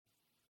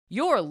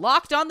You're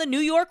Locked on the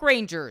New York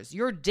Rangers,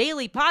 your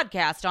daily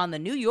podcast on the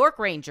New York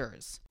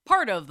Rangers.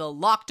 Part of the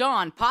Locked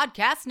On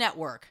Podcast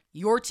Network,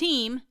 your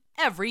team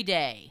every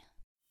day.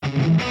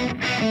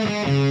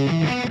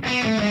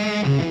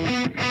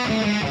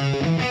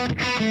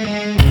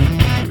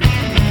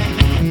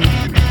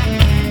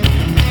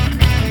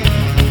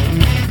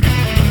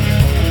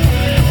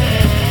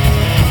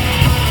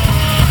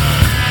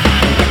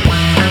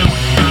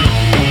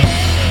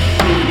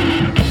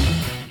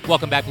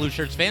 Welcome back, Blue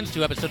Shirts fans,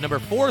 to episode number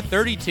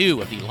 432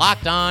 of the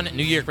Locked On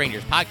New York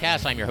Rangers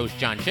podcast. I'm your host,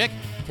 John Chick.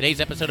 Today's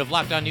episode of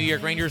Locked On New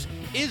York Rangers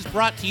is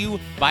brought to you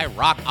by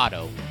Rock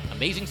Auto.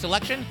 Amazing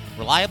selection,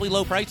 reliably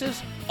low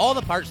prices, all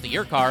the parts that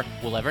your car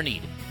will ever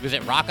need.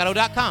 Visit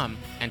rockauto.com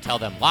and tell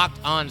them Locked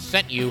On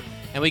sent you.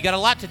 And we got a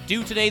lot to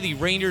do today. The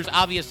Rangers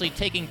obviously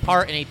taking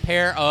part in a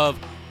pair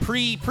of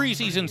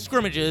preseason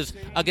scrimmages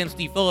against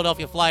the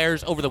Philadelphia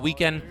Flyers over the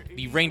weekend.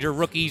 The Ranger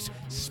rookies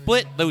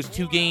split those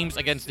two games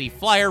against the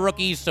Flyer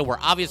rookies, so we're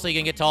obviously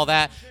going to get to all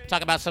that,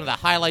 talk about some of the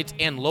highlights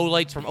and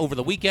lowlights from over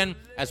the weekend,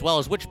 as well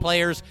as which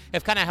players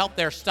have kind of helped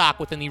their stock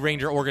within the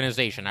Ranger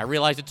organization. I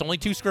realize it's only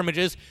two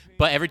scrimmages,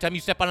 but every time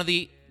you step onto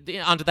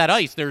that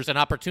ice, there's an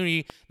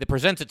opportunity that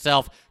presents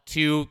itself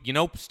to,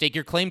 stake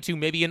your claim to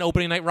maybe an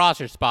opening night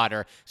roster spot,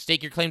 or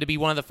stake your claim to be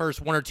one of the first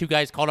one or two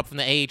guys called up from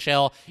the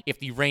AHL if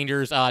the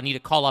Rangers need to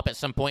call up at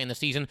some point in the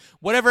season,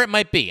 whatever it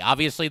might be.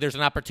 Obviously, there's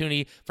an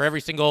opportunity for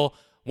every single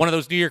one of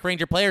those New York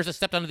Ranger players that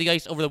stepped onto the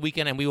ice over the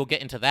weekend, and we will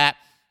get into that.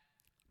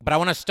 But I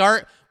want to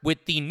start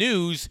with the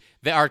news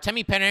that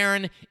Artemi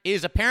Panarin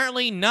is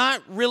apparently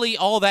not really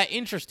all that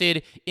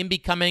interested in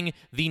becoming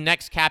the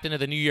next captain of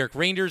the New York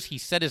Rangers. He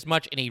said as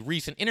much in a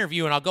recent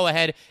interview, and I'll go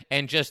ahead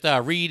and just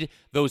read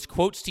those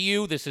quotes to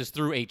you. This is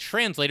through a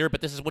translator,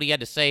 but this is what he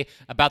had to say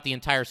about the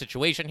entire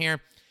situation here.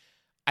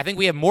 I think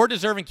we have more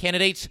deserving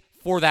candidates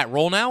for that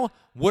role now.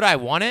 Would I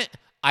want it?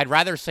 I'd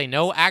rather say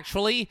no,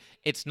 actually.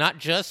 It's not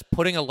just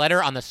putting a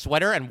letter on the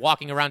sweater and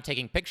walking around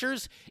taking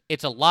pictures.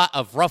 It's a lot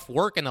of rough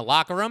work in the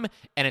locker room,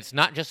 and it's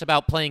not just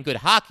about playing good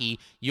hockey.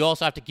 You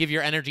also have to give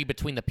your energy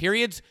between the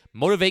periods,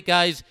 motivate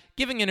guys,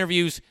 giving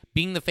interviews,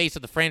 being the face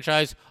of the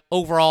franchise.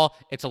 Overall,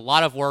 it's a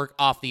lot of work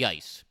off the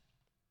ice.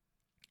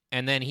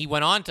 And then he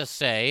went on to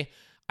say,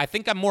 I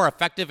think I'm more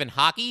effective in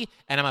hockey,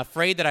 and I'm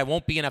afraid that I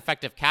won't be an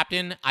effective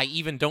captain. I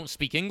even don't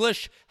speak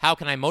English. How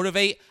can I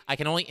motivate? I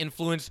can only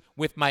influence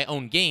with my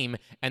own game,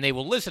 and they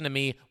will listen to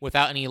me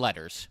without any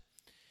letters.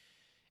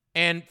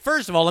 And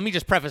first of all, let me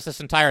just preface this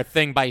entire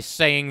thing by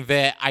saying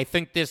that I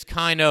think this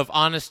kind of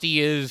honesty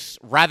is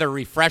rather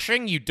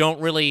refreshing. You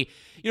don't really,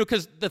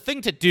 because the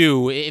thing to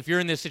do if you're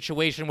in this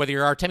situation, whether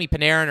you're Artemi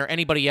Panarin or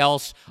anybody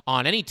else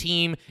on any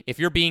team, if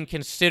you're being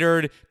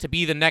considered to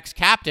be the next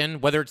captain,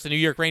 whether it's the New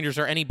York Rangers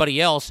or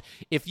anybody else,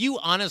 if you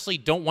honestly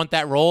don't want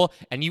that role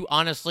and you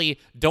honestly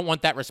don't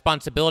want that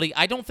responsibility,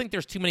 I don't think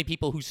there's too many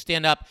people who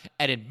stand up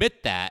and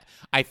admit that.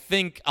 I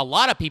think a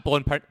lot of people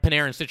in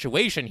Panarin's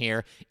situation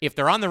here, if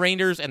they're on the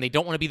Rangers and they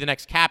don't want to be the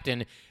next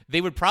captain, they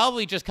would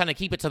probably just kind of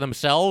keep it to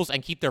themselves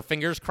and keep their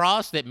fingers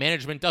crossed that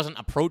management doesn't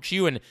approach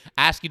you and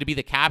ask you to be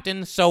the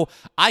captain. So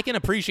I can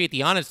appreciate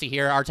the honesty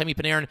here. Artemi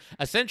Panarin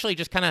essentially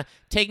just kind of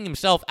taking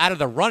himself out of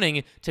the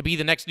running to be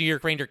the next New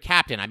York Ranger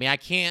captain. I mean, I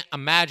can't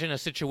imagine a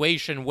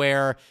situation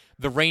where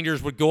the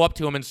Rangers would go up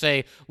to him and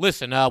say,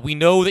 listen, we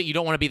know that you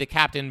don't want to be the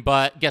captain,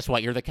 but guess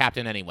what? You're the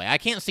captain anyway. I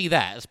can't see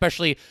that,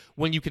 especially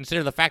when you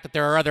consider the fact that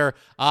there are other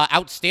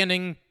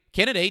outstanding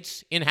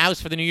candidates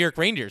in-house for the New York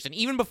Rangers. And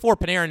even before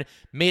Panarin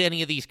made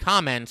any of these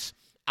comments,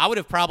 I would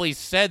have probably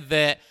said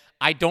that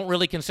I don't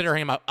really consider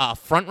him a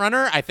front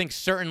runner. I think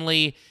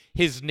certainly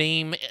his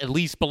name at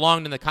least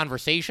belonged in the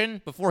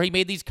conversation before he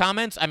made these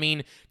comments. I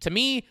mean, to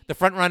me, the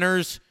front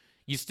runners,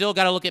 you still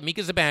got to look at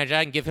Mika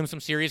Zibanejad and give him some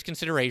serious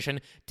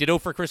consideration. Ditto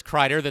for Chris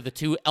Kreider. They're the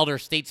two elder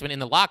statesmen in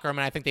the locker room,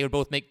 and I think they would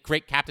both make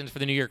great captains for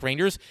the New York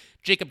Rangers.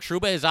 Jacob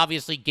Trouba has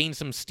obviously gained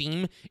some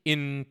steam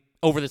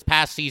over this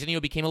past season. He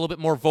became a little bit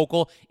more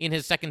vocal in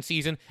his second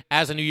season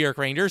as a New York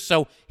Ranger,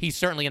 so he's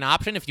certainly an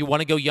option. If you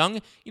want to go young,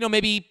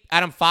 maybe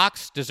Adam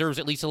Fox deserves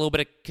at least a little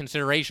bit of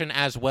consideration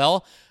as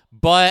well.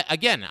 But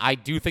again, I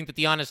do think that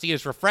the honesty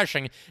is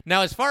refreshing.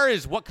 Now, as far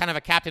as what kind of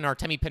a captain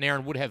Artemi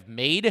Panarin would have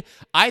made,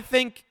 I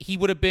think he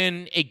would have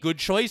been a good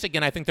choice.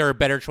 Again, I think there are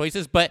better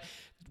choices, but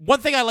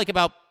one thing I like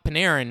about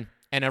Panarin,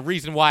 and a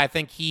reason why I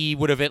think he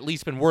would have at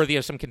least been worthy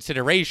of some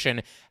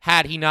consideration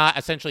had he not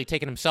essentially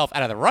taken himself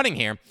out of the running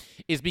here,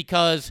 is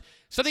because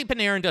something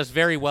Panarin does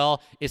very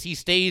well is he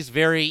stays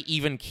very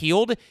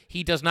even-keeled.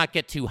 He does not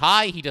get too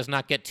high. He does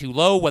not get too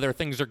low, whether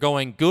things are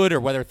going good or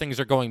whether things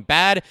are going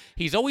bad.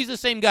 He's always the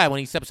same guy when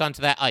he steps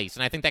onto that ice,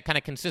 and I think that kind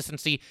of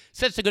consistency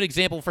sets a good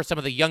example for some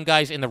of the young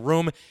guys in the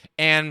room.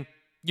 And,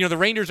 the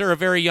Rangers are a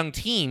very young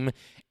team,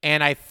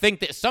 and I think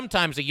that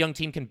sometimes a young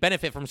team can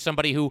benefit from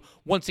somebody who,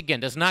 once again,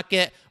 does not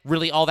get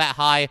really all that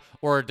high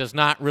or does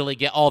not really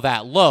get all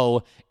that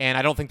low. And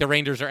I don't think the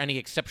Rangers are any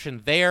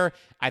exception there.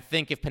 I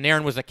think if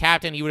Panarin was the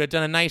captain, he would have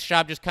done a nice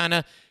job just kind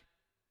of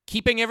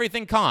keeping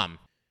everything calm.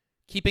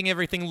 keeping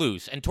everything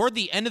loose. And toward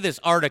the end of this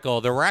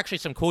article, there were actually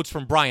some quotes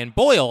from Brian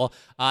Boyle.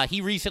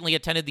 He recently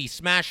attended the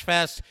Smash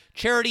Fest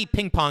Charity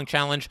Ping Pong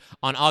Challenge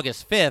on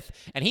August 5th,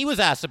 and he was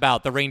asked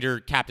about the Ranger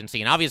captaincy.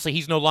 And obviously,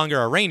 he's no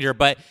longer a Ranger,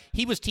 but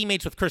he was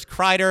teammates with Chris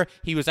Kreider.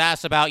 He was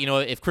asked about,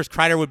 if Chris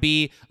Kreider would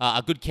be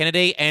a good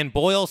candidate, and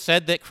Boyle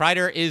said that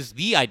Kreider is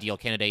the ideal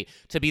candidate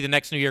to be the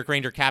next New York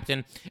Ranger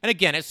captain. And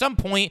again, at some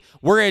point,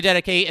 we're going to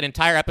dedicate an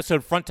entire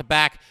episode front to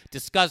back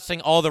discussing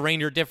all the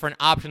Ranger different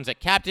options at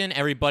captain,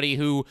 everybody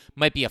who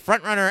might be a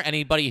front runner,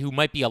 anybody who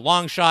might be a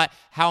long shot,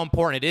 how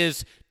important it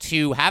is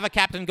to have a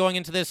captain going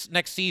into this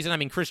next season. I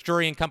mean, Chris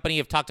Drury and company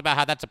have talked about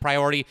how that's a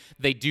priority.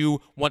 They do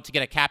want to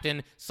get a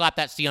captain, slap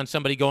that C on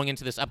somebody going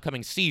into this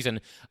upcoming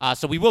season.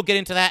 So we will get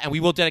into that, and we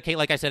will dedicate,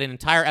 like I said, an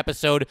entire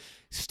episode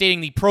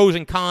stating the pros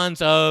and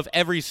cons of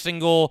every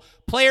single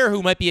player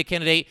who might be a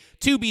candidate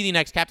to be the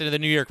next captain of the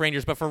New York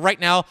Rangers. But for right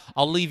now,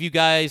 I'll leave you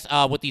guys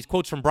with these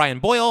quotes from Brian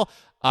Boyle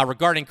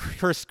regarding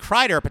Chris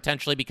Kreider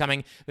potentially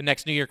becoming the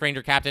next New York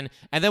Ranger captain,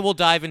 and then we'll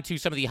dive into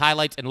some of the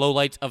highlights and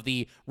lowlights of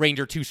the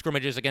Ranger 2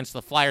 scrimmages against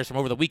the Flyers from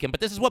over the weekend.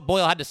 But this is what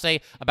Boyle had to say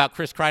about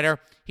Chris Kreider.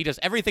 He does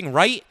everything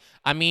right.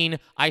 I mean,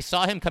 I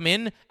saw him come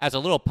in as a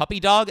little puppy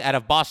dog out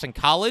of Boston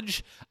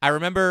College. I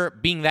remember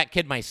being that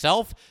kid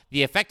myself.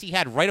 The effect he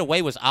had right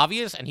away was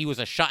obvious, and he was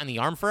a shot in the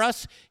arm for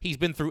us. He's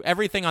been through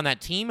everything on that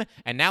team,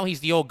 and now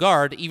he's the old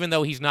guard, even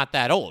though he's not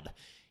that old.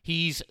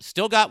 He's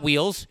still got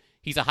wheels.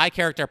 He's a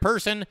high-character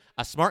person,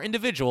 a smart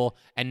individual,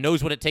 and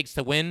knows what it takes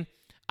to win.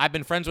 I've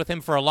been friends with him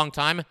for a long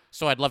time,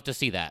 so I'd love to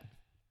see that.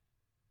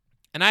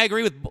 And I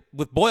agree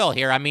with Boyle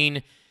here. I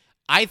mean,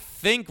 I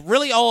think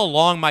really all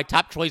along my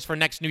top choice for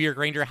next New York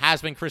Ranger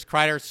has been Chris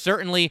Kreider.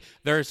 Certainly,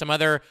 there are some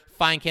other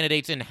fine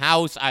candidates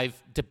in-house.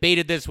 I've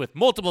debated this with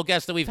multiple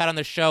guests that we've had on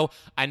the show.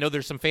 I know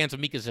there's some fans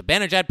of Mika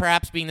Zibanejad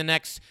perhaps being the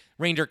next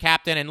Ranger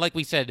captain. And like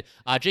we said,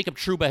 Jacob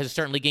Trouba has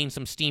certainly gained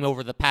some steam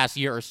over the past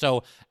year or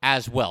so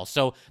as well.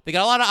 So they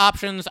got a lot of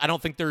options. I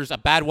don't think there's a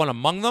bad one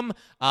among them.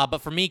 But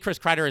for me, Chris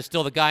Kreider is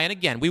still the guy. And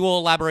again, we will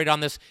elaborate on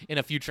this in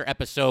a future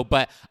episode.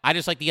 But I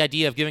just like the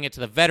idea of giving it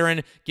to the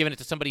veteran, giving it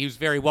to somebody who's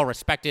very well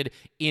respected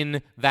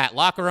in that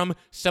locker room,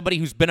 somebody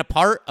who's been a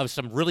part of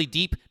some really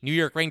deep New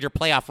York Ranger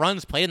playoff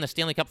runs, played in the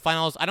Stanley Cup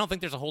Finals. I don't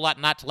think there's a whole lot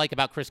not to like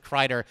about Chris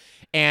Kreider.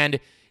 And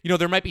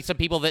there might be some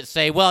people that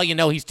say, well,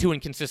 he's too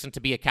inconsistent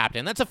to be a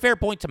captain. That's a fair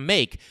point to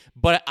make,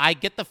 but I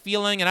get the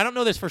feeling, and I don't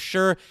know this for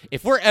sure,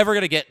 if we're ever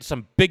going to get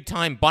some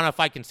big-time bona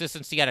fide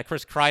consistency out of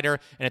Chris Kreider,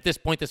 and at this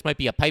point this might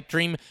be a pipe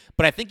dream,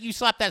 but I think you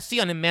slap that C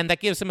on him, man, that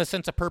gives him a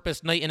sense of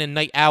purpose night in and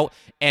night out,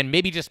 and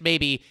maybe, just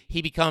maybe,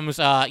 he becomes,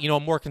 a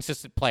more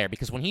consistent player,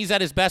 because when he's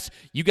at his best,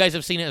 you guys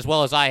have seen it as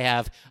well as I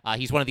have,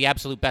 he's one of the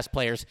absolute best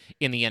players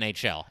in the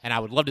NHL, and I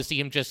would love to see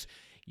him just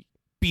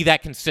be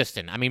that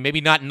consistent. I mean, maybe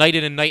not night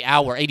in and night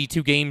out or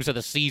 82 games of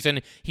the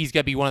season. He's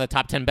going to be one of the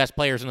top 10 best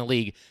players in the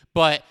league.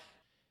 But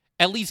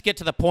at least get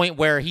to the point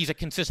where he's a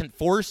consistent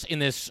force in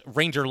this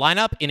Ranger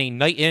lineup in a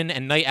night in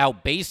and night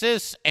out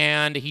basis,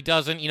 and he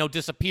doesn't,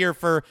 disappear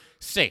for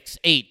 6,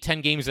 8,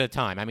 10 games at a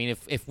time. I mean,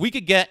 if we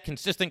could get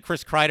consistent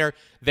Chris Kreider,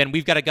 then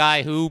we've got a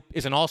guy who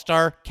is an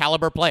all-star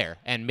caliber player,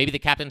 and maybe the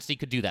captaincy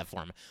could do that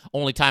for him.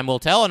 Only time will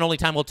tell, and only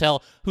time will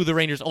tell who the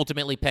Rangers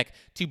ultimately pick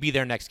to be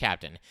their next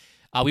captain.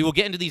 We will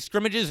get into these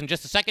scrimmages in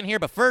just a second here,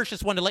 but first,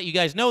 just wanted to let you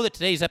guys know that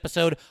today's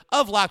episode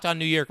of Locked On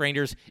New York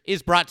Rangers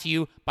is brought to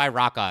you by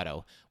Rock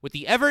Auto. With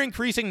the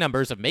ever-increasing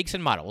numbers of makes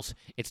and models,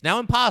 it's now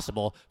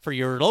impossible for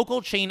your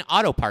local chain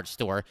auto parts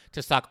store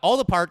to stock all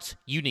the parts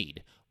you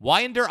need.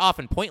 Why endure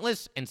often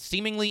pointless and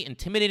seemingly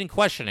intimidating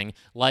questioning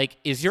like,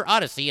 is your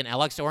Odyssey an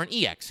LX or an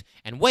EX?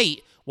 And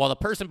wait while the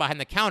person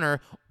behind the counter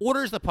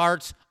orders the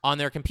parts on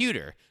their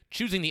computer,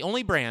 choosing the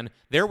only brand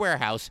their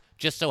warehouse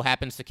just so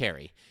happens to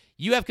carry.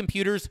 You have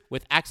computers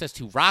with access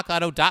to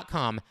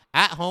rockauto.com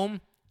at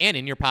home and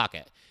in your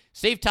pocket.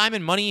 Save time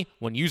and money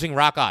when using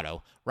Rock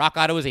Auto. Rock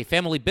Auto is a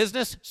family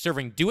business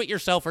serving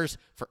do-it-yourselfers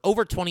for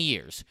over 20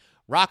 years.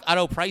 Rock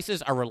Auto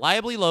prices are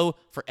reliably low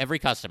for every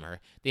customer.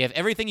 They have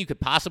everything you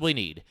could possibly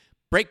need.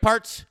 Brake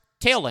parts,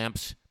 tail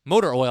lamps,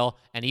 motor oil,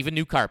 and even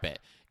new carpet.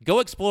 Go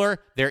explore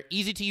their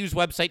easy-to-use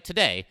website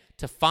today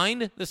to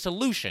find the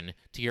solution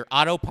to your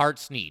auto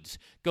parts needs.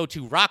 Go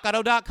to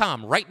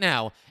rockauto.com right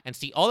now and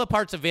see all the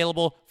parts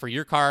available for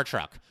your car or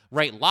truck.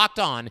 Write Locked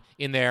On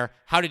in their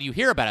How Did You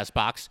Hear About Us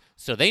box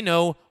so they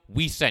know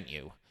we sent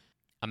you.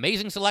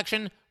 Amazing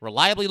selection,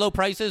 reliably low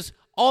prices,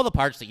 all the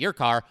parts that your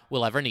car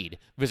will ever need.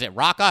 Visit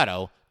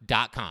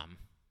rockauto.com.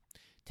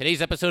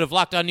 Today's episode of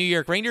Locked On New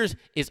York Rangers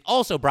is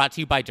also brought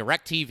to you by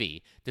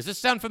DirecTV. Does this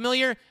sound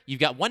familiar? You've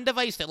got one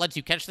device that lets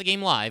you catch the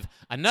game live,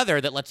 another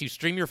that lets you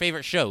stream your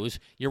favorite shows,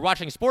 you're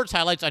watching sports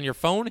highlights on your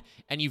phone,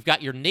 and you've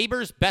got your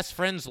neighbor's best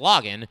friend's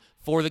login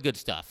for the good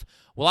stuff.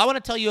 Well, I want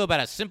to tell you about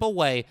a simple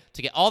way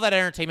to get all that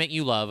entertainment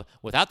you love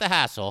without the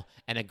hassle,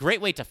 and a great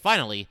way to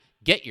finally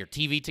get your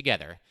TV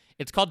together.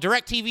 It's called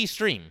DirecTV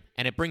Stream,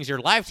 and it brings your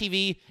live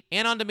TV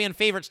and on-demand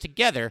favorites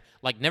together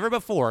like never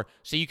before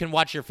so you can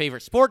watch your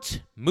favorite sports,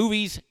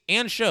 movies,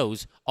 and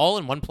shows all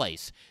in one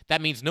place.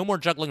 That means no more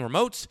juggling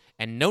remotes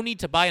and no need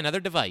to buy another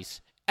device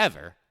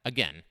ever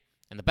again.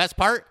 And the best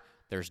part?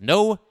 There's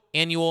no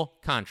annual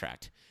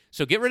contract.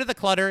 So get rid of the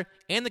clutter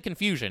and the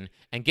confusion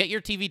and get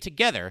your TV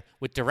together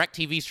with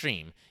DirecTV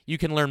Stream. You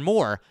can learn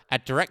more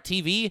at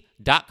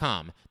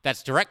directtv.com.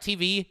 That's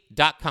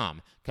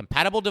directtv.com.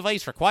 Compatible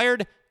device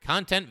required.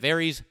 Content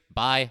varies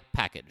by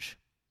package.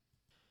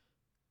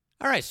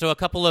 All right, so a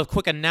couple of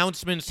quick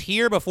announcements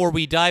here before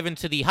we dive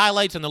into the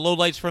highlights and the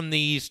lowlights from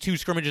these two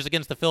scrimmages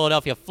against the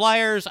Philadelphia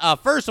Flyers.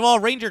 First of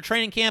all, Ranger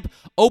training camp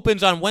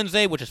opens on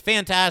Wednesday, which is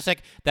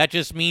fantastic. That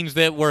just means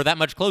that we're that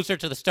much closer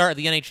to the start of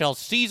the NHL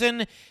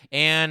season,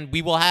 and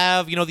we will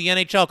have, the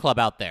NHL club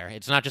out there.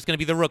 It's not just going to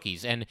be the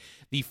rookies. And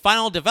the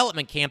final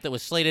development camp that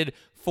was slated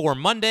for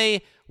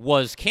Monday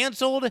was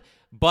canceled.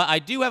 But I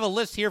do have a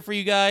list here for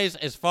you guys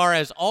as far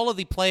as all of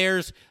the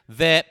players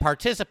that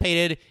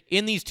participated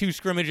in these two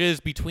scrimmages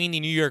between the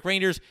New York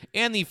Rangers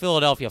and the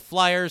Philadelphia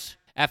Flyers.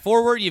 At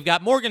forward, you've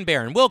got Morgan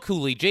Barron, Will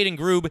Cooley, Jaden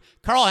Grube,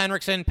 Carl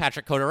Henriksen,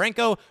 Patrick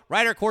Kodorenko,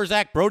 Ryder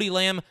Korzak, Brody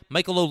Lamb,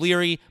 Michael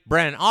O'Leary,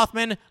 Brandon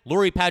Othman,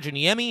 Lori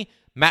Paginiemi,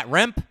 Matt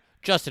Remp,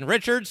 Justin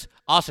Richards,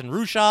 Austin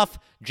Rushoff,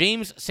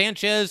 James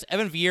Sanchez,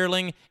 Evan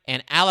Vierling,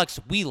 and Alex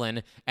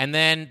Whelan. And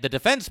then the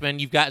defensemen,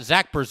 you've got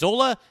Zach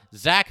Berzola,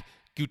 Zach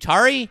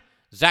Guttari,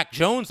 Zach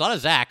Jones, a lot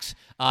of Zachs,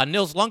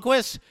 Nils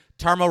Lundqvist,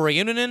 Tarmo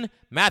Reunanen,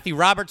 Matthew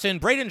Robertson,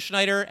 Braden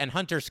Schneider, and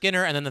Hunter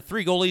Skinner. And then the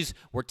three goalies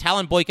were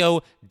Talon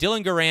Boyko,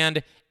 Dylan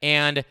Garand,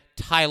 and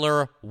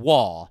Tyler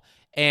Wall.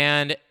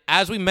 And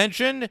as we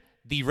mentioned,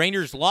 the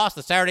Rangers lost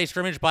the Saturday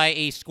scrimmage by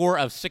a score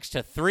of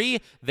 6-3.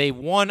 They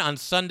won on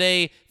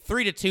Sunday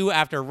 3-2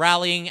 after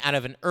rallying out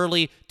of an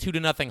early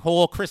 2-0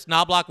 hole. Chris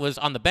Knobloch was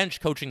on the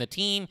bench coaching the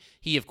team.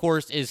 He, of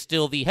course, is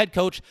still the head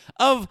coach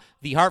of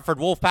the Hartford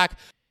Wolfpack.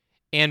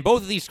 And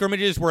both of these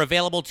scrimmages were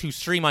available to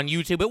stream on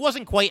YouTube. It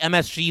wasn't quite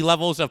MSG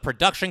levels of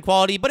production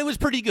quality, but it was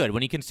pretty good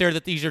when you consider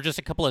that these are just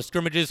a couple of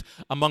scrimmages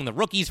among the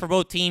rookies for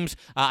both teams.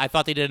 I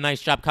thought they did a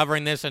nice job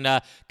covering this and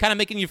kind of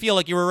making you feel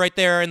like you were right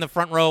there in the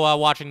front row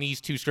watching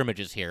these two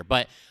scrimmages here.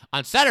 But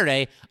on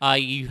Saturday,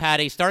 you had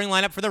a starting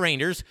lineup for the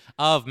Rangers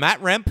of Matt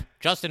Remp,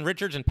 Justin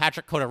Richards, and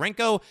Patrick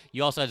Kodorenko.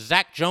 You also had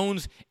Zach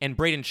Jones and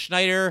Braden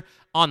Schneider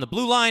on the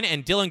blue line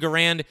and Dylan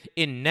Garand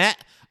in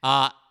net.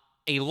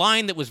 A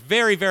line that was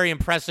very, very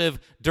impressive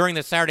during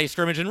the Saturday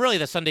scrimmage and really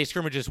the Sunday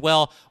scrimmage as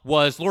well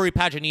was Lori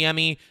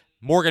Paginiemi,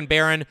 Morgan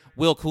Barron,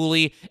 Will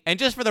Cooley. And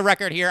just for the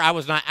record here, I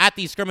was not at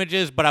these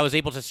scrimmages, but I was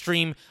able to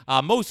stream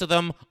most of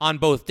them on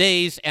both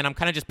days, and I'm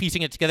kind of just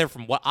piecing it together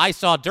from what I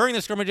saw during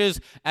the scrimmages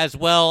as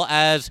well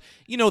as,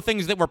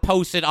 things that were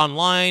posted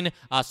online,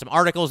 some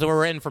articles that were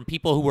written from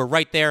people who were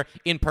right there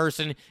in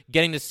person,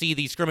 getting to see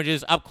these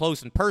scrimmages up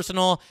close and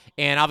personal.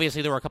 And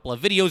obviously there were a couple of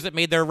videos that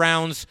made their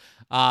rounds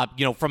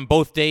from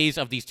both days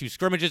of these two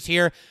scrimmages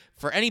here.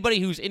 For anybody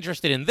who's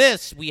interested in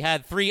this, we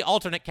had three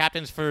alternate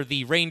captains for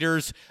the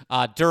Rangers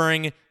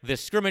during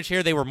this scrimmage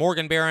here. They were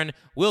Morgan Barron,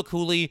 Will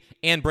Cooley,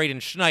 and Braden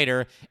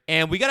Schneider.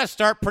 And we got to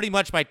start pretty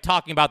much by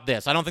talking about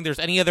this. I don't think there's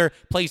any other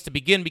place to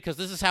begin because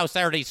this is how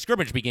Saturday's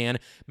scrimmage began.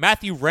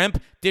 Matthew Remp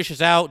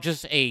dishes out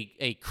just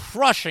a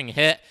crushing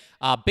hit.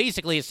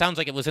 Basically, it sounds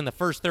like it was in the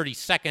first 30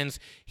 seconds.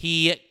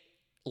 He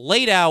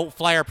laid out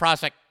Flyer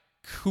prospect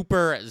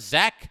Cooper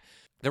Zek.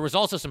 There was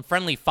also some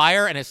friendly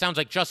fire, and it sounds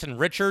like Justin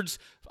Richards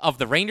of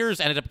the Rangers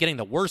ended up getting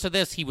the worst of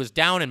this. He was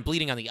down and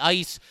bleeding on the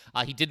ice.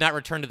 He did not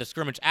return to the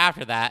scrimmage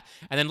after that.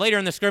 And then later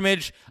in the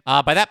scrimmage,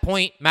 by that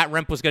point, Matt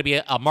Remp was going to be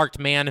a marked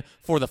man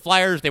for the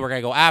Flyers. They were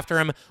going to go after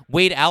him.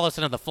 Wade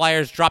Allison of the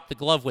Flyers dropped the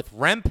glove with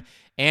Remp,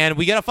 and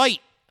we got a fight.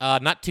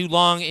 Not too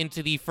long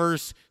into the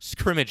first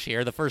scrimmage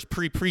here, the first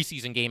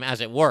preseason game, as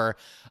it were.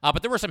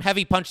 But there were some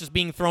heavy punches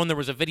being thrown. There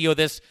was a video of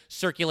this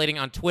circulating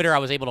on Twitter. I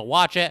was able to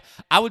watch it.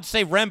 I would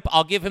say Remp,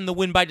 I'll give him the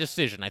win by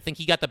decision. I think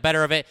he got the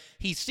better of it.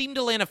 He seemed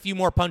to land a few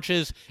more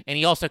punches, and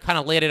he also kind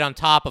of laid it on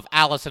top of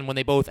Allison when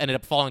they both ended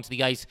up falling to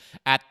the ice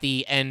at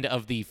the end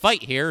of the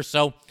fight here.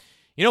 So,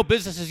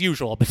 business as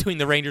usual between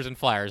the Rangers and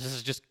Flyers. This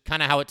is just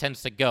kind of how it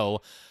tends to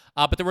go.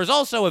 But there was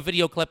also a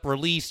video clip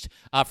released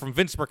from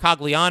Vince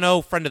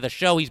Mercogliano, friend of the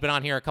show. He's been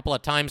on here a couple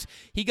of times.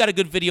 He got a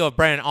good video of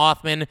Brandon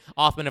Othman.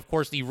 Othman, of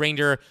course, the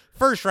Ranger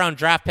first-round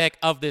draft pick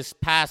of this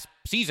past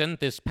season,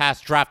 this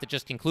past draft that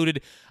just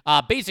concluded.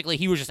 Basically,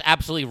 he was just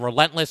absolutely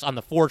relentless on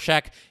the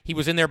forecheck. He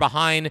was in there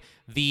behind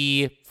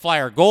the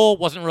Flyer goal,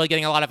 wasn't really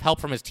getting a lot of help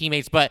from his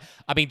teammates, but,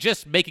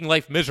 just making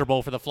life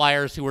miserable for the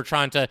Flyers who were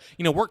trying to,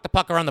 work the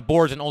puck around the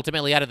boards and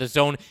ultimately out of the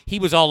zone. He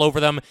was all over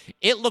them.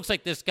 It looks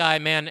like this guy,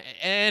 man,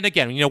 and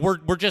again,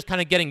 we're just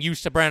kind of getting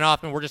used to Brandon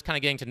Othman. We're just kind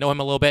of getting to know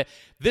him a little bit.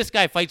 This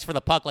guy fights for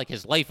the puck like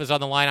his life is on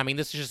the line.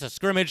 This is just a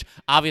scrimmage.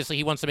 Obviously,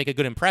 he wants to make a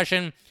good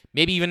impression.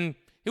 Maybe even,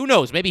 who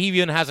knows, maybe he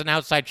even has an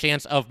outside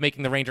chance of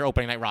making the Ranger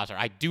opening night roster.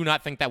 I do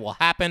not think that will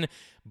happen,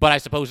 but I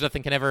suppose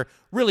nothing can ever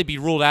really be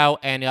ruled out.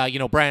 And,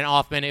 Brandon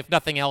Othman, if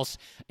nothing else,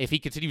 if he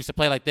continues to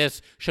play like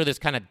this, show this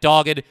kind of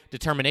dogged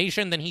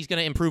determination, then he's going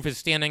to improve his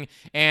standing,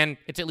 and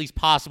it's at least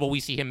possible we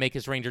see him make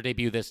his Ranger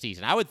debut this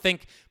season. I would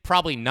think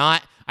probably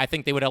not. I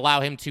think they would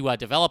allow him to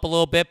develop a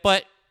little bit,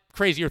 but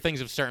crazier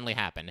things have certainly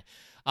happened.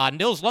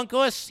 Nils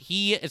Lundqvist,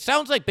 it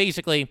sounds like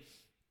basically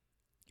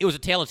it was a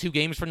tale of two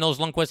games for Nils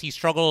Lundqvist. He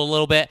struggled a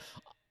little bit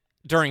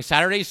during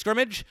Saturday's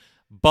scrimmage,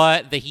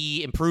 but that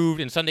he improved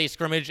in Sunday's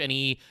scrimmage and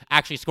he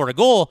actually scored a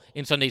goal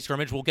in Sunday's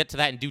scrimmage. We'll get to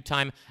that in due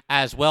time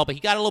as well, but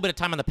he got a little bit of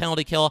time on the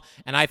penalty kill,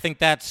 and I think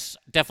that's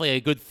definitely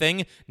a good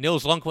thing.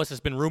 Nils Lundkvist has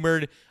been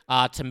rumored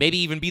to maybe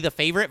even be the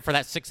favorite for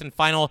that sixth and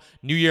final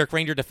New York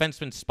Ranger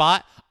defenseman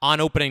spot on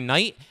opening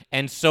night,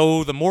 and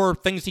so the more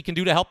things he can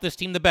do to help this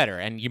team, the better,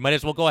 and you might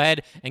as well go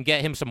ahead and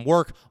get him some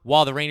work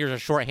while the Rangers are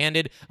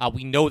shorthanded.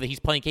 We know that he's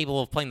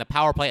capable of playing the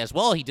power play as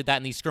well. He did that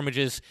in these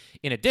scrimmages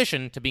in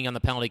addition to being on the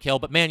penalty kill,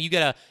 but man, you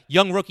get a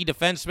young rookie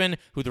defenseman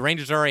who the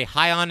Rangers are already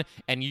high on,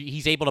 and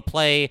he's able to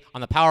play on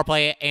the power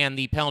play and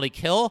the penalty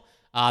kill.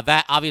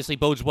 That obviously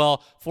bodes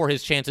well for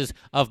his chances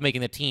of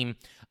making the team.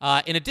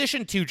 In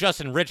addition to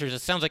Justin Richards, it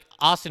sounds like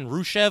Austin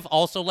Rusev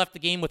also left the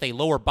game with a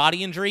lower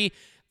body injury.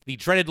 The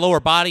dreaded lower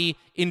body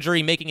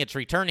injury making its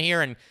return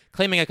here and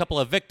claiming a couple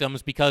of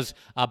victims because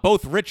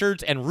both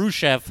Richards and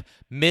Rusev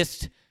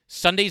missed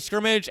Sunday's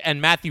scrimmage,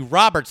 and Matthew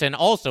Robertson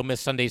also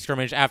missed Sunday's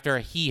scrimmage after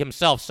he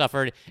himself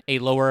suffered a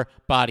lower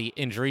body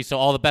injury. So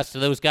all the best to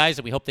those guys,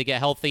 and we hope they get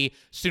healthy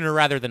sooner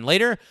rather than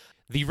later.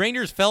 The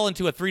Rangers fell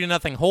into a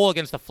 3-0 hole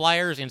against the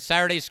Flyers in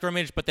Saturday's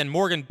scrimmage, but then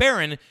Morgan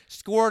Barron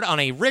scored on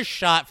a wrist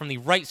shot from the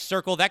right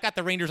circle. That got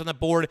the Rangers on the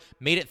board,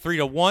 made it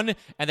 3-1,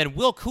 and then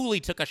Will Cooley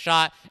took a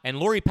shot, and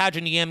Lauri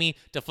Paginiemi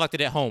deflected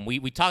it home.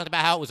 We talked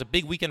about how it was a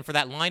big weekend for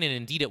that line, and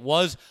indeed it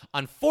was.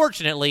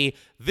 Unfortunately,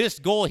 this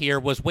goal here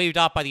was waved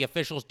off by the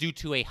officials due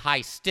to a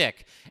high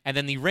stick, and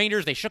then the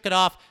Rangers, they shook it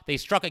off. They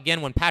struck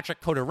again when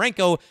Patrick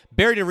Kodorenko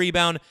buried a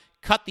rebound,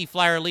 cut the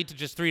Flyer lead to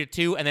just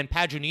 3-2, and then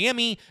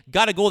Paginiemi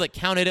got a goal that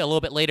counted a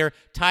little bit later,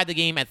 tied the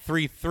game at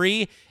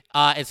 3-3.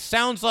 It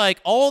sounds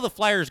like all the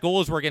Flyers'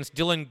 goals were against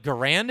Dylan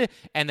Garand,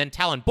 and then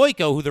Talon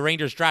Boyko, who the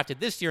Rangers drafted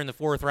this year in the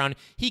 4th round,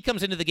 he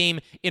comes into the game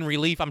in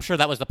relief. I'm sure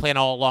that was the plan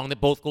all along,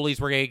 that both goalies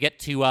were going to get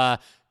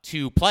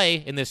to play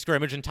in this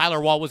scrimmage, and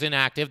Tyler Wall was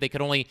inactive. They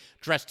could only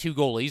dress 2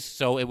 goalies,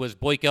 so it was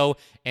Boyko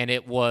and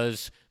it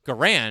was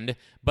Garand,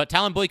 but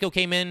Talon Boyko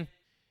came in,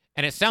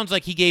 and it sounds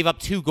like he gave up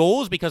 2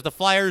 goals because the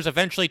Flyers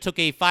eventually took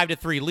a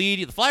 5-3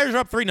 lead. The Flyers are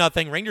up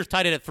 3-0. Rangers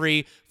tied it at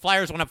 3.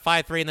 Flyers went up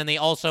 5-3, and then they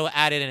also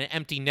added an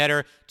empty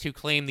netter to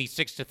claim the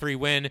 6-3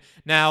 win.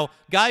 Now,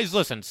 guys,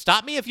 listen,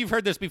 stop me if you've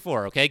heard this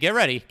before, okay? Get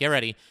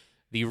ready.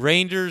 The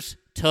Rangers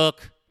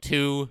took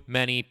too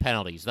many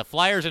penalties. The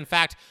Flyers, in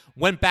fact,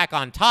 went back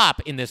on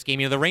top in this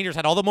game. The Rangers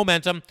had all the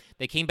momentum.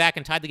 They came back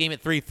and tied the game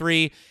at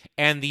 3-3,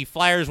 and the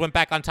Flyers went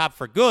back on top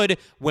for good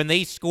when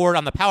they scored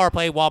on the power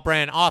play while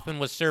Brandon Othman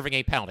was serving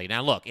a penalty.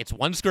 Now, look, it's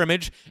one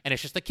scrimmage, and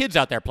it's just the kids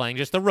out there playing,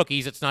 just the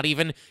rookies. It's not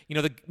even,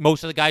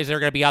 most of the guys that are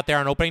going to be out there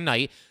on opening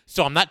night,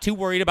 so I'm not too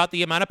worried about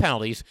the amount of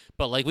penalties,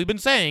 but like we've been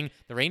saying,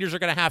 the Rangers are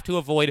going to have to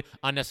avoid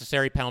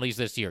unnecessary penalties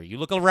this year. You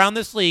look around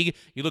this league,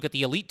 you look at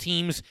the elite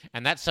teams,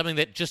 and that's something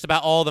that just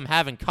about all of them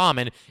have in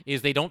common,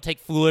 is they don't take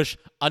foolish,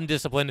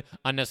 undisciplined,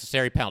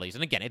 unnecessary penalties.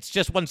 And again, it's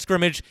just one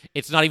scrimmage.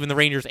 It's not even the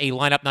Rangers A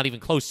lineup, not even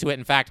close to it,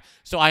 in fact,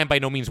 so I am by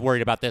no means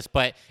worried about this,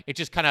 but it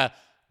just kind of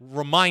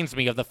reminds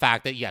me of the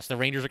fact that, yes, the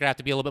Rangers are going to have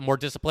to be a little bit more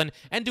disciplined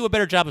and do a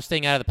better job of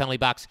staying out of the penalty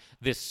box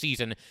this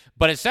season.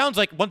 But it sounds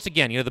like, once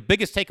again, the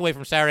biggest takeaway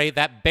from Saturday,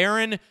 that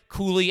Barron,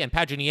 Cooley, and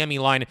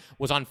Paginiemi line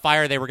was on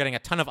fire. They were getting a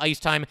ton of ice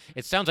time.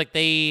 It sounds like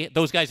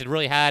those guys had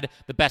really had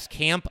the best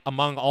camp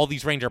among all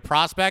these Ranger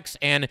prospects,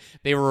 and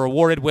they were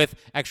rewarded with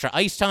extra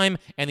ice time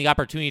and the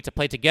opportunity to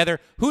play together.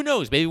 Who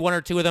knows? Maybe one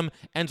or two of them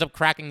ends up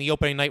cracking the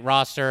opening night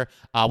roster.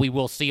 We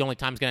will see. Only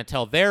time's going to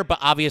tell there. But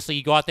obviously,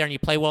 you go out there and you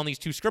play well in these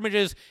 2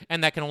 scrimmages,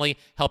 and that can only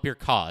help your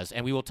cause.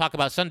 And we will talk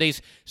about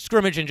Sunday's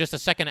scrimmage in just a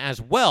second as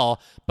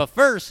well. But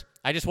first,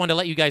 I just wanted to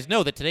let you guys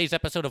know that today's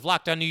episode of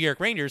Locked On New York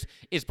Rangers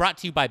is brought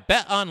to you by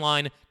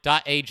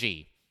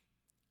BetOnline.ag.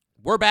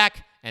 We're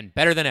back and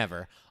better than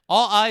ever.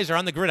 All eyes are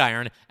on the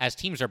gridiron as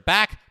teams are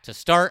back to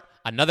start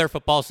another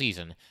football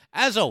season.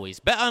 As always,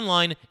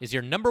 BetOnline is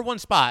your number 1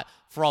 spot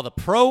for all the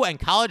pro and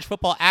college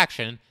football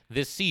action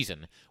this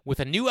season.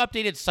 With a new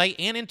updated site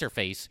and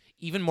interface,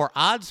 even more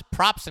odds,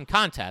 props, and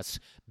contests,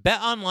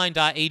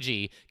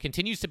 BetOnline.ag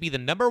continues to be the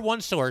number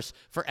 1 source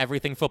for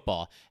everything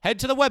football. Head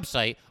to the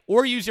website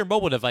or use your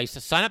mobile device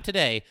to sign up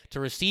today to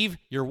receive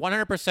your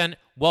 100%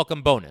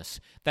 welcome bonus.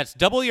 That's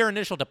double your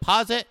initial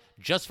deposit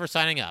just for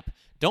signing up.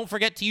 Don't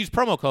forget to use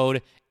promo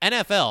code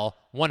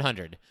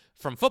NFL100.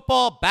 From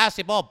football,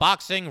 basketball,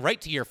 boxing,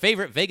 right to your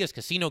favorite Vegas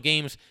casino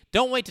games,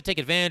 don't wait to take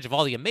advantage of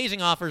all the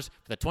amazing offers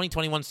for the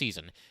 2021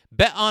 season.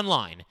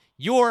 BetOnline,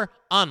 your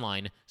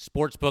online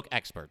sportsbook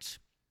experts.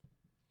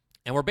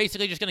 And we're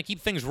basically just going to keep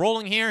things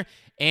rolling here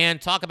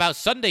and talk about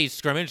Sunday's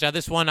scrimmage. Now,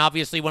 this one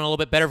obviously went a little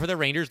bit better for the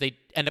Rangers. They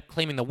end up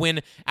claiming the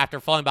win after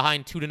falling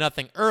behind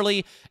 2-0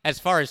 early. As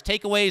far as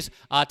takeaways,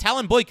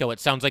 Talon Boyko,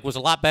 it sounds like, was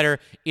a lot better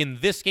in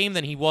this game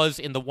than he was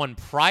in the one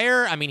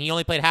prior. I mean, he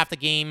only played half the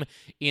game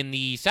in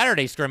the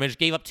Saturday scrimmage,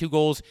 gave up 2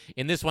 goals.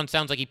 In this one,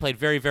 sounds like he played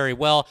very, very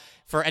well.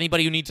 For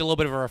anybody who needs a little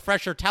bit of a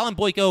refresher, Talon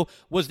Boyko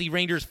was the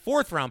Rangers'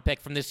 4th-round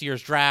pick from this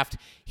year's draft.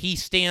 He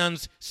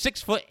stands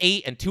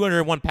 6'8" and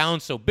 201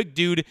 pounds, so big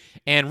dude,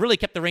 and really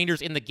kept the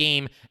Rangers in the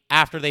game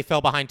after they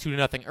fell behind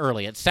 2-0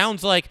 early. It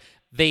sounds like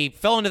they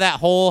fell into that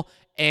hole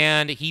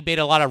and he made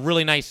a lot of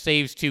really nice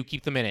saves to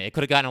keep them in it. It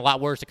could have gotten a lot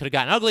worse. It could have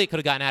gotten ugly. It could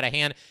have gotten out of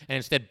hand, and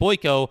instead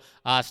Boyko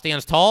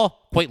stands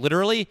tall, quite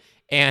literally,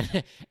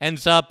 and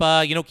ends up,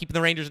 keeping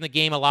the Rangers in the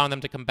game, allowing them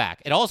to come back.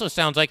 It also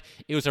sounds like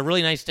it was a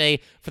really nice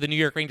day for the New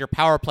York Ranger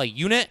power play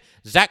unit.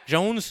 Zach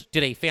Jones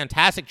did a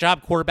fantastic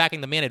job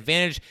quarterbacking the man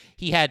advantage.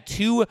 He had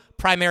 2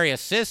 primary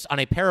assists on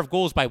a pair of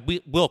goals by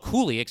Will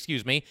Cooley,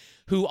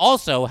 who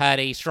also had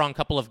a strong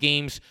couple of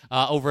games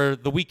over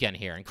the weekend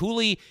here. And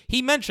Cooley,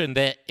 he mentioned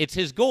that it's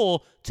his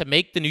goal to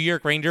make the New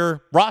York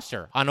Ranger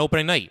roster on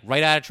opening night,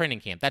 right out of training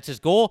camp. That's his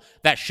goal.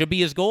 That should be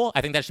his goal.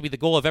 I think that should be the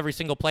goal of every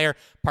single player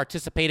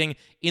participating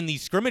in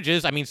these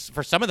scrimmages. I mean,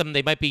 for some of them,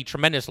 they might be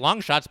tremendous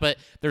long shots, but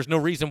there's no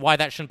reason why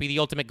that shouldn't be the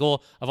ultimate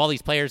goal of all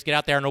these players. Get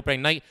out there on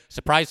opening night,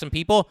 surprise some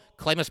people,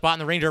 claim a spot in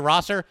the Ranger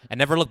roster, and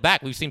never look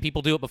back. We've seen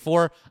people do it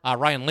before.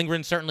 Ryan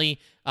Lindgren certainly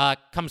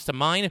comes to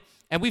mind.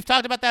 And we've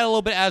talked about that a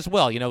little bit as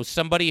well.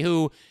 Somebody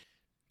who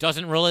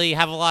doesn't really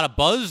have a lot of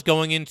buzz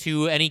going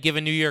into any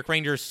given New York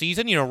Rangers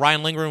season.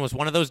 Ryan Lindgren was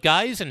one of those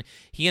guys, and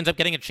he ends up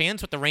getting a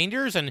chance with the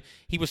Rangers, and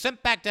he was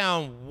sent back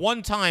down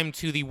one time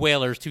to the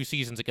Whalers 2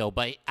 seasons ago.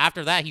 But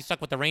after that, he stuck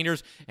with the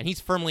Rangers, and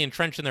he's firmly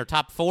entrenched in their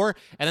top 4.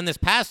 And then this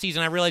past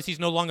season, I realized he's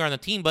no longer on the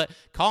team, but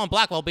Colin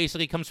Blackwell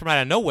basically comes from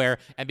out of nowhere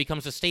and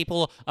becomes a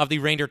staple of the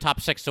Ranger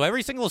top 6. So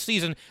every single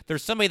season,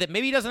 there's somebody that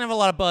maybe doesn't have a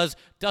lot of buzz,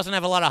 doesn't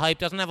have a lot of hype,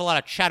 doesn't have a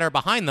lot of chatter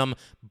behind them,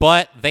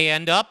 but they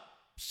end up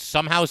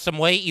somehow, some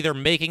way, either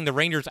making the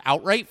Rangers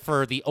outright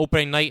for the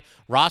opening night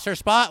roster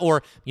spot,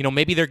 or,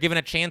 maybe they're given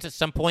a chance at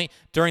some point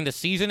during the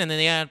season, and then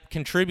they end up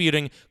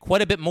contributing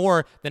quite a bit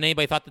more than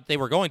anybody thought that they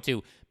were going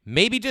to.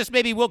 Maybe, just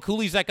maybe, Will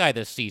Cooley's that guy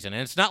this season.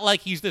 And it's not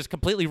like he's this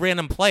completely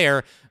random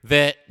player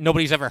that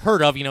nobody's ever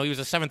heard of. He was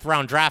a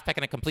 7th-round draft pick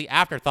and a complete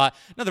afterthought.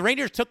 No, the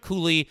Rangers took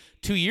Cooley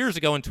 2 years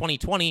ago in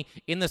 2020.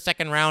 In the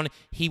 2nd round,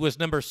 he was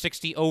number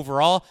 60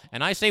 overall.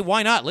 And I say,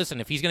 why not?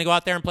 Listen, if he's going to go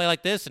out there and play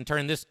like this and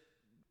turn this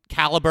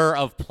caliber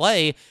of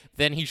play,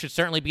 then he should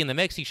certainly be in the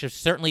mix. He should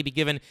certainly be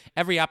given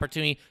every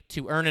opportunity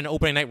to earn an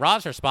opening night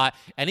roster spot.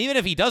 And even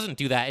if he doesn't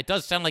do that, it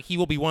does sound like he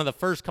will be one of the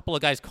first couple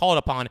of guys called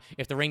upon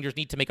if the Rangers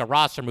need to make a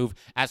roster move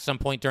at some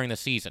point during the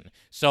season.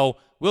 So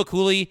Will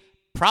Cooley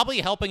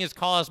probably helping his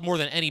cause more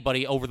than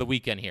anybody over the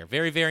weekend here.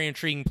 Very, very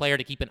intriguing player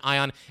to keep an eye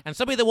on, and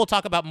somebody that we'll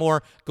talk about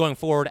more going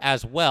forward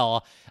as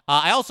well.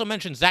 I also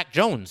mentioned Zach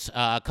Jones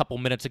a couple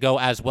minutes ago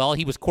as well.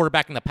 He was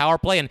quarterbacking the power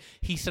play, and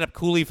he set up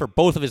Cooley for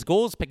both of his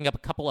goals, picking up a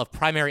couple of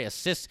primary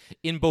assists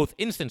in both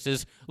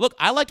instances. Look,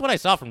 I liked what I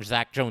saw from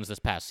Zach Jones this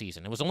past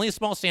season. It was only a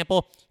small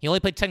sample. He only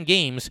played 10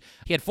 games.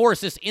 He had 4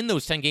 assists in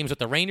those 10 games with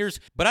the Rangers,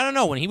 but I don't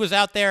know. When he was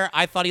out there,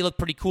 I thought he looked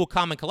pretty cool,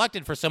 calm, and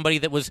collected for somebody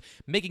that was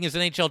making his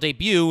NHL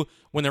debut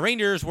when the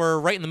Rangers were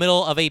right in the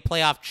middle of a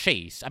playoff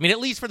chase. I mean, at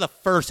least for the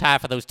first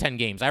half of those 10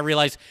 games. I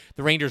realize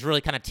the Rangers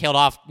really kind of tailed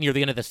off near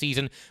the end of the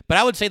season, but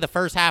I would say the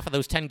first half of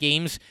those 10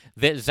 games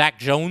that Zach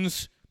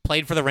Jones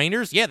played for the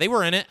Rangers, yeah, they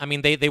were in it. I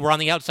mean, they were on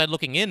the outside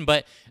looking in,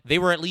 but they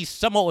were at least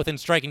somewhat within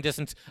striking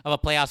distance of a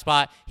playoff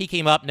spot. He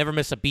came up, never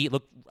missed a beat.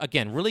 Looked,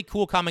 again, really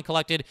cool, calm, and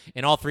collected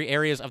in all 3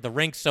 areas of the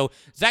rink. So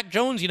Zach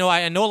Jones,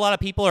 I know a lot of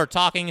people are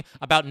talking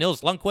about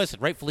Nils Lundkvist,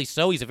 and rightfully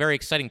so. He's a very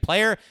exciting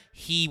player.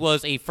 He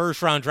was a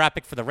first-round draft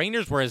pick for the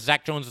Rangers, whereas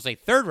Zach Jones was a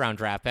third-round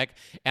draft pick.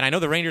 And I know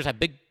the Rangers have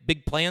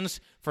big plans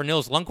for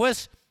Nils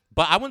Lundkvist,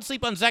 but I wouldn't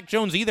sleep on Zach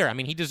Jones either. I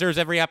mean, he deserves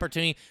every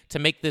opportunity to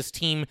make this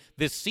team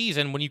this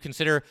season when you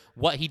consider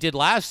what he did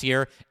last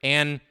year.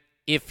 And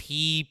if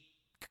he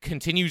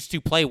continues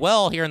to play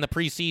well here in the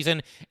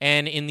preseason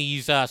and in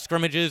these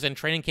scrimmages and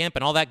training camp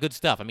and all that good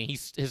stuff, I mean,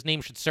 his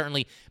name should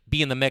certainly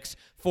be in the mix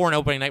for an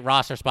opening night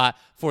roster spot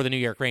for the New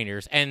York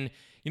Rangers. And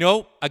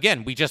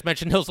again, we just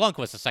mentioned Nils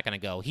Lundkvist a second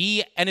ago.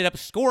 He ended up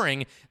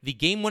scoring the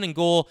game-winning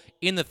goal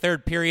in the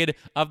 3rd period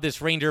of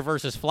this Ranger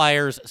versus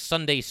Flyers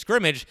Sunday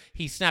scrimmage.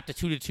 He snapped a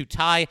 2-2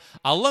 tie.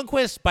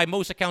 Lundkvist, by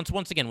most accounts,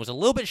 once again, was a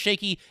little bit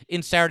shaky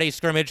in Saturday's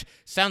scrimmage.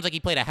 Sounds like he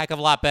played a heck of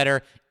a lot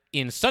better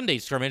in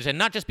Sunday's scrimmage, and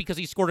not just because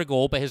he scored a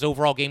goal, but his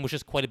overall game was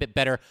just quite a bit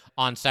better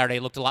on Saturday.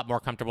 Looked a lot more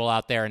comfortable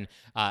out there, and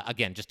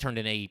again, just turned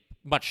in a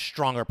much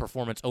stronger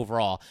performance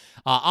overall.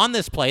 On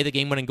this play, the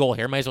game-winning goal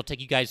here, might as well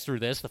take you guys through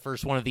this, the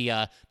first one of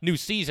the new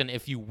season,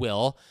 if you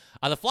will.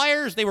 The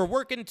Flyers, they were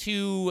working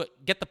to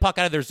get the puck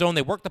out of their zone.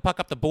 They worked the puck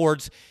up the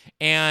boards,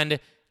 and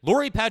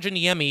Lauri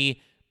Paginiemi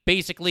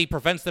basically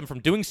prevents them from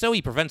doing so.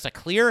 He prevents a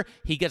clear.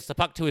 He gets the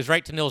puck to his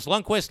right to Nils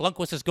Lundkvist.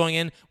 Lundkvist is going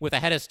in with a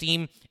head of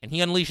steam, and he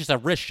unleashes a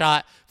wrist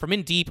shot from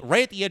in deep,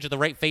 right at the edge of the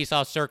right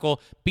faceoff circle,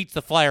 beats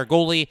the Flyer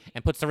goalie,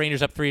 and puts the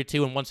Rangers up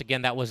 3-2, and once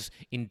again, that was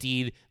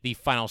indeed the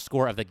final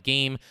score of the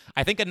game.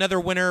 I think another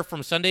winner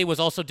from Sunday was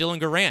also Dylan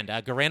Garand.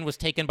 Garand was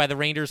taken by the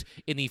Rangers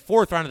in the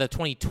 4th round of the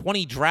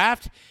 2020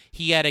 draft.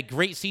 He had a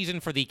great season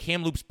for the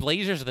Kamloops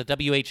Blazers of the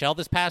WHL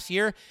this past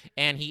year,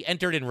 and he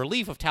entered in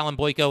relief of Talon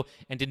Boyko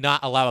and did not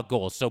allow a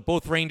goal. So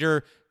both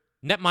Ranger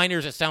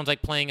netminders, it sounds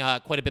like, playing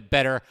quite a bit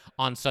better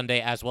on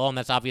Sunday as well, and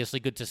that's obviously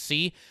good to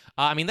see.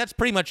 I mean, that's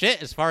pretty much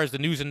it as far as the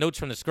news and notes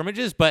from the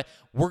scrimmages, but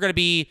we're going to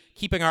be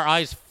keeping our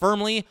eyes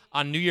firmly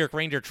on New York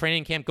Ranger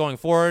training camp going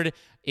forward.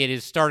 It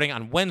is starting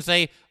on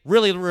Wednesday.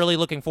 Really, really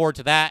looking forward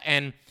to that,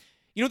 and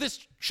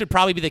This should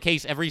probably be the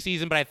case every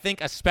season, but I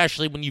think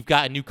especially when you've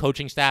got a new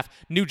coaching staff,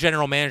 new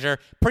general manager,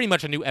 pretty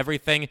much a new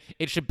everything,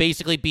 it should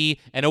basically be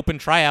an open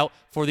tryout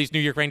for these New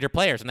York Ranger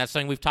players, and that's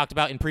something we've talked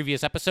about in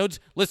previous episodes.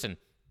 Listen,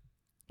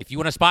 if you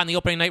want a spot in the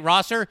opening night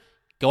roster,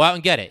 go out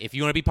and get it. If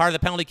you want to be part of the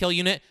penalty kill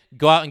unit,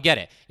 go out and get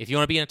it. If you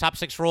want to be in a top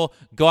 6 role,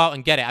 go out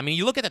and get it. I mean,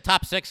 you look at the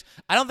top 6,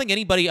 I don't think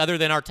anybody other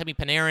than Artemi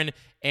Panarin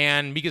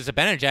and Mika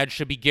Zibanejad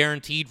should be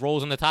guaranteed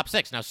roles in the top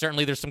 6. Now,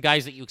 certainly there's some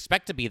guys that you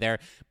expect to be there,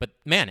 but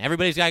man,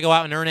 everybody's got to go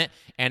out and earn it,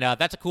 and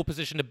that's a cool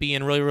position to be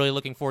in. Really, really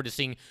looking forward to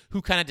seeing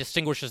who kind of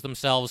distinguishes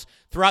themselves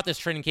throughout this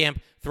training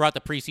camp, throughout the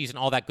preseason,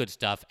 all that good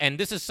stuff. And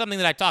this is something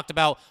that I talked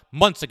about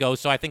months ago,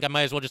 so I think I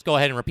might as well just go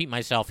ahead and repeat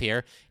myself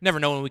here. Never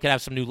know when we could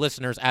have some new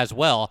listeners as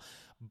well.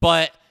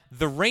 But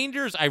the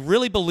Rangers, I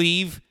really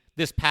believe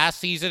this past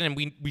season, and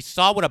we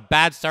saw what a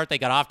bad start they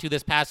got off to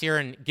this past year,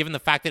 and given the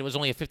fact that it was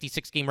only a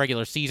 56-game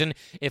regular season,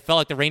 it felt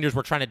like the Rangers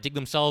were trying to dig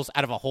themselves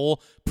out of a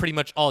hole pretty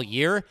much all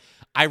year.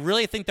 I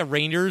really think the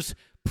Rangers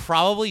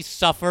probably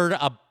suffered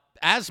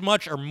as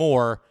much or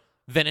more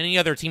than any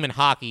other team in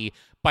hockey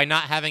by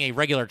not having a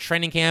regular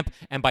training camp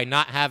and by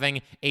not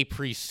having a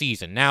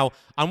preseason. Now,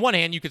 on one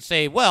hand, you could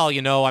say, well,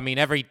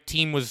 every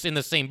team was in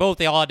the same boat.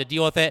 They all had to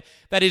deal with it.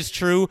 That is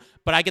true,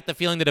 but I get the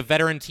feeling that a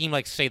veteran team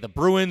like, say, the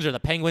Bruins or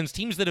the Penguins,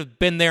 teams that have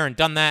been there and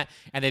done that,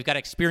 and they've got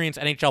experienced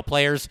NHL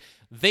players,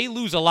 they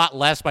lose a lot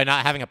less by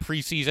not having a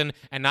preseason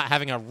and not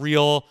having a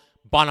real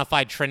bona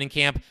fide training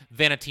camp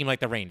than a team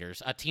like the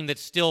Rangers, a team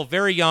that's still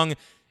very young,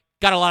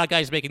 got a lot of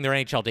guys making their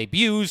NHL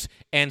debuts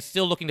and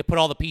still looking to put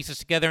all the pieces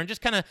together and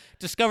just kind of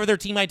discover their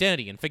team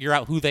identity and figure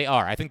out who they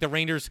are. I think the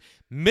Rangers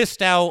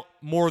missed out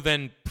more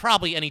than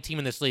probably any team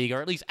in this league,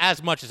 or at least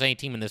as much as any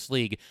team in this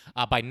league,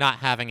 by not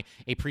having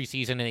a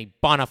preseason and a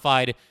bona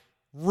fide,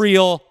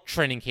 real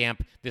training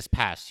camp this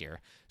past year.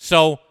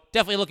 So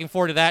definitely looking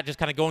forward to that, just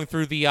kind of going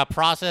through the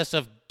process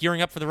of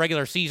gearing up for the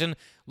regular season.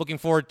 Looking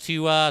forward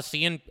to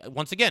seeing,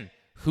 once again,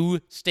 who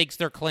stakes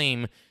their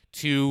claim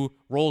to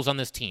roles on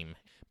this team.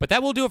 But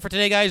that will do it for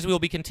today, guys. We will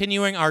be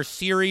continuing our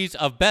series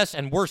of best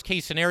and worst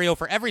case scenario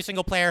for every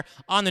single player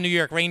on the New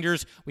York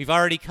Rangers. We've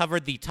already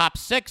covered the top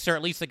 6, or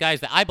at least the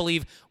guys that I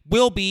believe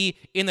will be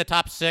in the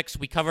top 6.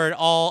 We covered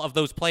all of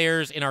those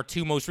players in our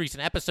 2 most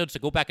recent episodes, so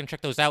go back and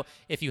check those out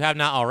if you have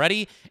not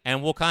already.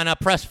 And we'll kind of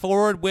press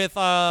forward with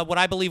what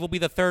I believe will be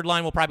the third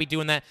line. We'll probably be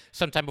doing that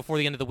sometime before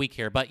the end of the week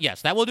here. But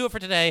yes, that will do it for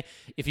today.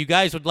 If you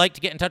guys would like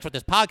to get in touch with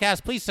this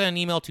podcast, please send an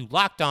email to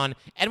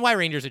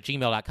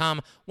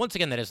lockedonnyrangers@gmail.com. Once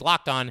again, that is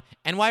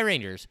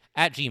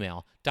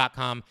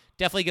lockedonnyrangers@gmail.com.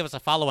 Definitely give us a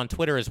follow on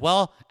Twitter as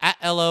well,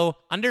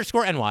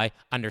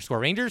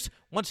 @LO_NY_Rangers.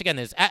 Once again,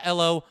 that is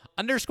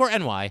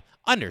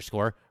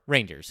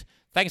 @LO_NY_Rangers.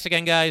 Thanks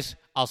again, guys.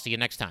 I'll see you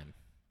next time.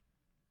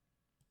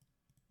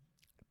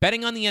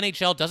 Betting on the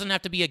NHL doesn't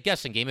have to be a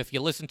guessing game if you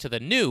listen to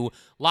the new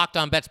Locked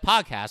On Bets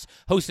podcast,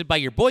 hosted by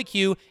your boy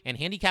Q and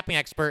handicapping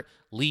expert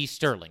Lee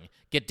Sterling.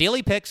 Get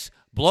daily picks,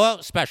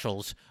 blowout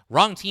specials,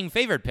 wrong team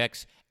favored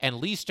picks, and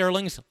Lee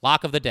Sterling's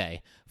Lock of the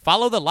Day.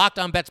 Follow the Locked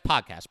On Bets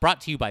podcast, brought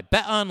to you by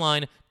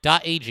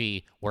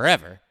BetOnline.ag,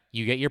 wherever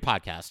you get your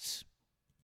podcasts.